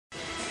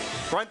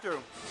Run through.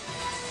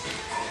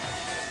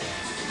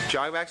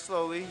 Jog back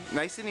slowly,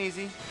 nice and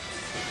easy.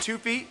 2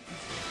 feet.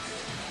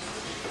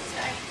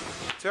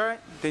 It's alright.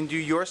 Then do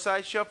your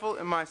side shuffle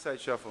and my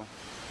side shuffle.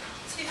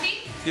 2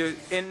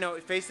 feet? No,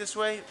 face this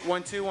way.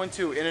 1, 2, 1,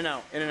 2. In and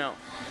out, in and out.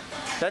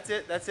 That's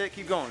it, that's it.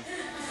 Keep going.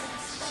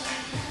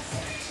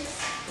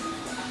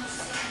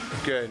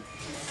 Good.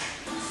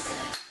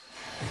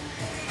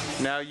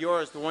 Now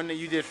yours, the one that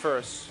you did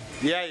first.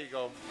 There you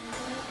go.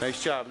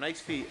 Nice job.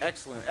 Nice feet.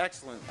 Excellent,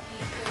 excellent.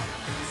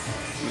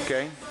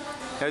 Okay.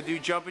 Now do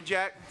jumping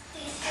jack.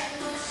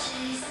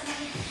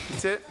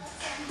 That's it.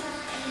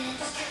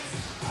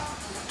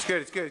 It's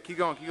good, it's good. Keep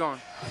going, keep going.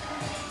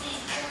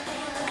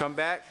 Come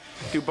back.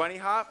 Do bunny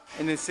hop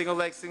and then single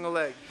leg, single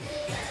leg.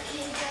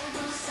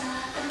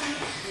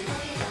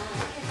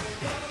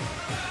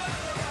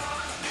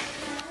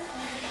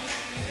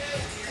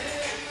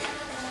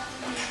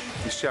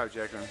 Nice job,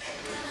 Jacqueline.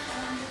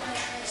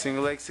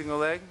 Single leg, single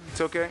leg.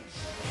 It's okay.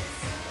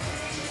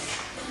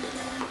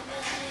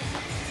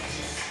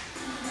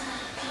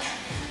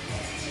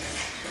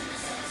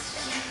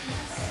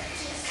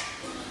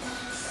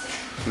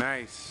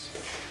 Nice.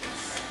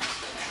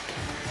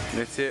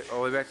 That's it,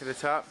 all the way back to the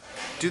top.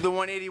 Do the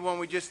 181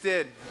 we just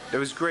did. That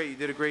was great, you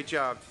did a great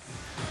job.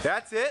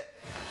 That's it.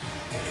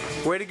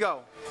 Way to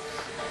go.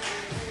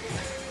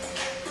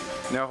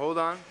 Now hold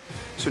on.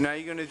 So now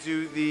you're gonna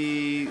do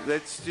the,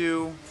 let's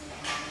do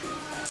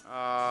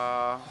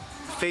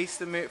face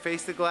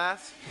the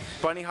glass,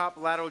 bunny hop,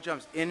 lateral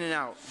jumps, in and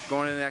out.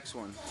 Going to the next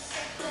one.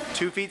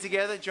 2 feet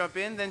together, jump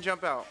in, then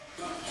jump out.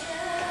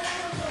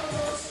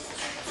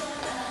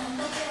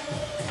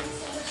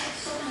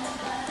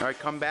 All right,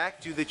 come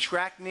back, do the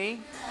track knee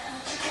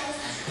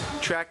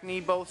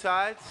both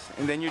sides,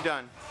 and then you're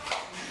done.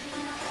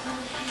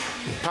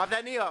 Pop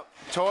that knee up,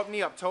 toe up,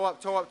 knee up, toe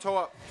up, toe up, toe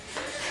up.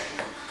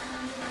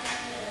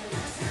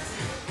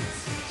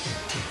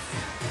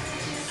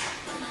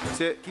 That's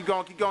it, keep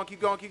going, keep going,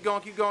 keep going, keep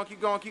going, keep going, keep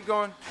going, keep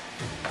going.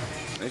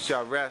 Nice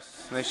job,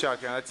 rest. Nice job,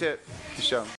 Karen, that's it. Good job.